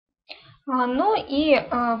Ну и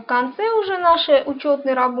в конце уже нашей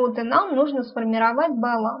учетной работы нам нужно сформировать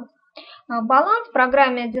баланс. Баланс в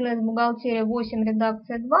программе 1С бухгалтерия 8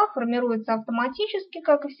 редакция 2 формируется автоматически,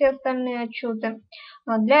 как и все остальные отчеты.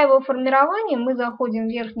 Для его формирования мы заходим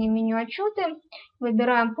в верхнее меню отчеты,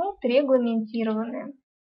 выбираем пункт регламентированные.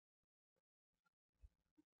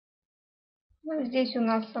 Здесь у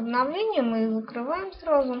нас обновление, мы закрываем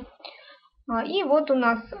сразу. И вот у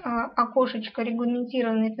нас окошечко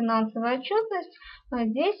 «Регламентированная финансовая отчетность».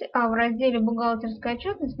 Здесь в разделе «Бухгалтерская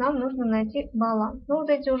отчетность» нам нужно найти баланс. Ну, вот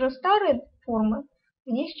эти уже старые формы,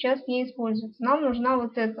 они сейчас не используются. Нам нужна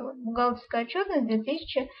вот эта вот «Бухгалтерская отчетность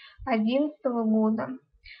 2011 года».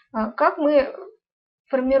 Как мы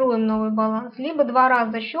формируем новый баланс? Либо 2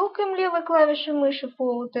 раза щелкаем левой клавишей мыши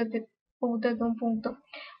по вот этому пункту,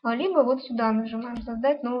 либо вот сюда нажимаем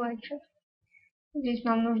 «Создать новый отчет». Здесь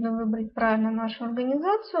нам нужно выбрать правильно нашу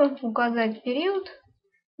организацию, указать период,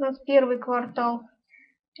 у нас первый квартал,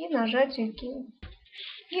 и нажать ОК.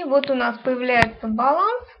 И вот у нас появляется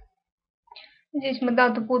баланс. Здесь мы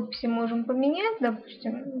дату подписи можем поменять,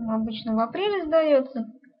 допустим, обычно в апреле сдается,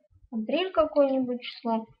 апрель какое-нибудь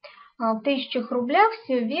число. В 1000 рублях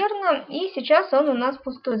все верно, и сейчас он у нас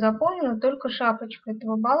пустой, заполнена только шапочка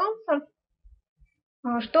этого баланса.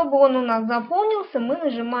 Чтобы он у нас заполнился, мы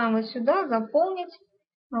нажимаем вот сюда «Заполнить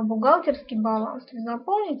бухгалтерский баланс».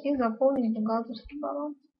 Заполнить и заполнить бухгалтерский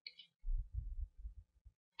баланс.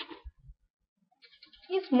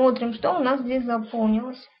 И смотрим, что у нас здесь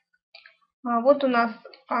заполнилось. Вот у нас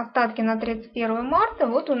остатки на 31 марта,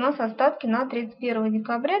 вот у нас остатки на 31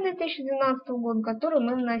 декабря 2012 года, которые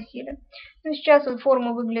мы вносили. Ну, сейчас вот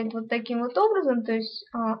форма выглядит вот таким вот образом, то есть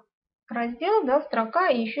раздел, да, строка,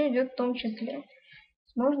 и еще идет в том числе.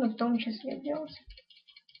 Можно в том числе делать.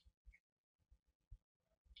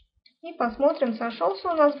 И посмотрим,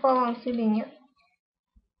 сошелся у нас баланс или нет.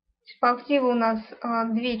 По активу у нас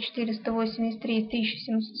 2483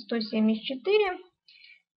 1174.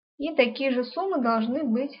 И такие же суммы должны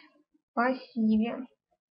быть в пассиве.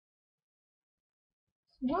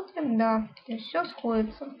 Смотрим, да, то есть все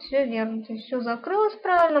сходится, все верно, то есть все закрылось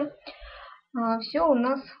правильно, все у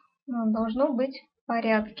нас должно быть в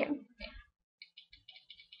порядке.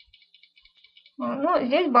 Но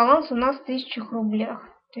здесь баланс у нас в 1000 рублях.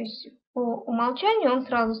 То есть по умолчанию он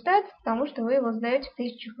сразу ставится, потому что вы его сдаете в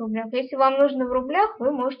 1000 рублях. Если вам нужно в рублях,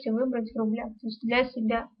 вы можете выбрать в рублях. То есть для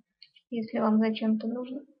себя, если вам зачем-то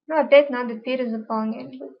нужно. Но опять надо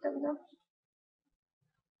перезаполнять будет тогда.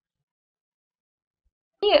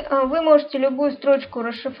 И вы можете любую строчку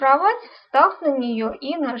расшифровать, встав на нее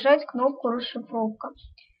и нажать кнопку «Расшифровка».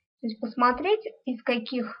 То есть посмотреть, из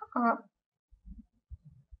каких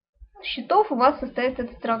счетов у вас состоит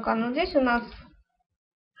эта строка. Но здесь у нас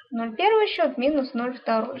 0,1 счет минус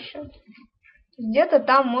 0,2 счет. Где-то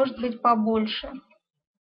там может быть побольше.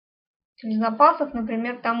 То есть в запасах,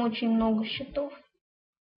 например, там очень много счетов.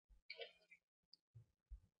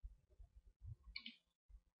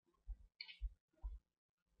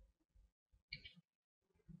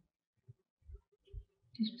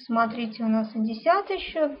 То есть посмотрите, у нас и 10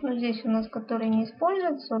 счет, но здесь у нас, который не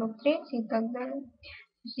используется, 43 и так далее.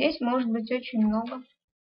 Здесь может быть очень много.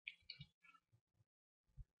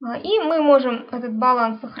 И мы можем этот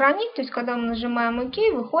баланс сохранить, то есть когда мы нажимаем ОК,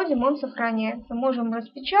 выходим, он сохраняется. Можем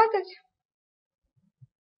распечатать,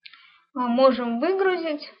 можем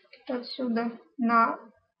выгрузить отсюда на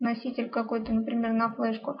носитель какой-то, например, на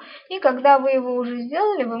флешку. И когда вы его уже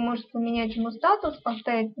сделали, вы можете поменять ему статус,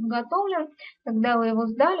 поставить «Подготовлен». Когда вы его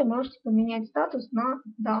сдали, можете поменять статус на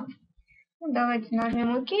 «Да». Ну, давайте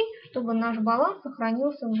нажмем ОК, чтобы наш баланс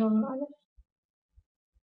сохранился в журнале.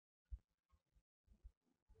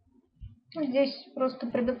 Здесь просто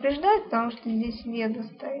предупреждает, потому что здесь веда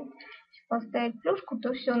стоит. Если поставить плюшку,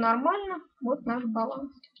 то все нормально. Вот наш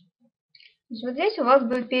баланс. То есть вот здесь у вас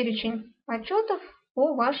будет перечень отчетов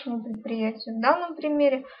по вашему предприятию. В данном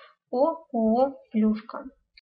примере по ООО «Плюшка».